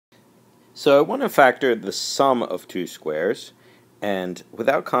So I want to factor the sum of two squares, and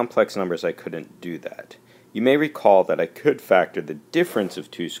without complex numbers I couldn't do that. You may recall that I could factor the difference of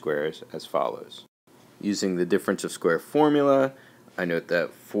two squares as follows. Using the difference of square formula, I note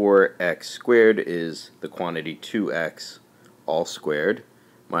that 4x squared is the quantity 2x all squared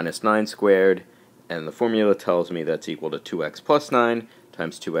minus 9 squared, and the formula tells me that's equal to 2x plus 9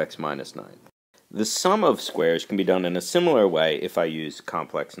 times 2x minus 9. The sum of squares can be done in a similar way if I use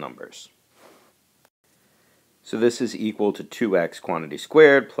complex numbers. So this is equal to 2x quantity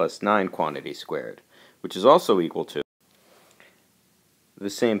squared plus 9 quantity squared, which is also equal to the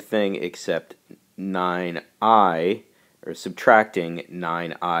same thing except 9i, or subtracting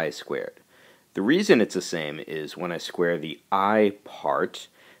 9i squared. The reason it's the same is when I square the I part,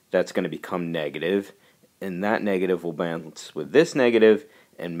 that's going to become negative, and that negative will balance with this negative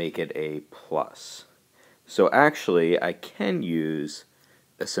and make it a plus. So actually, I can use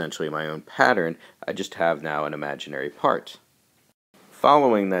essentially my own pattern. I just have now an imaginary part.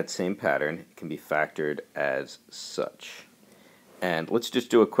 Following that same pattern, it can be factored as such. And let's just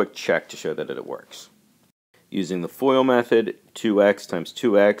do a quick check to show that it works. Using the FOIL method, 2x times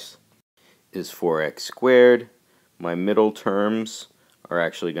 2x is 4x squared. My middle terms are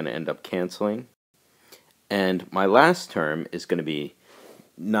actually going to end up canceling. And my last term is going to be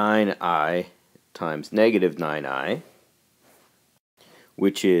 9i times negative 9i,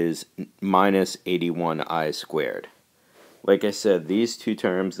 which is minus 81i squared. Like I said, these two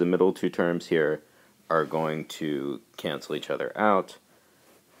terms, the middle two terms here, are going to cancel each other out.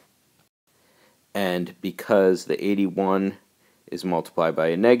 And because the 81 is multiplied by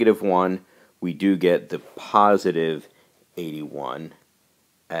a negative 1, we do get the positive 81,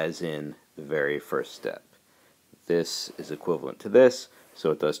 as in the very first step. This is equivalent to this,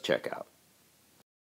 so it does check out.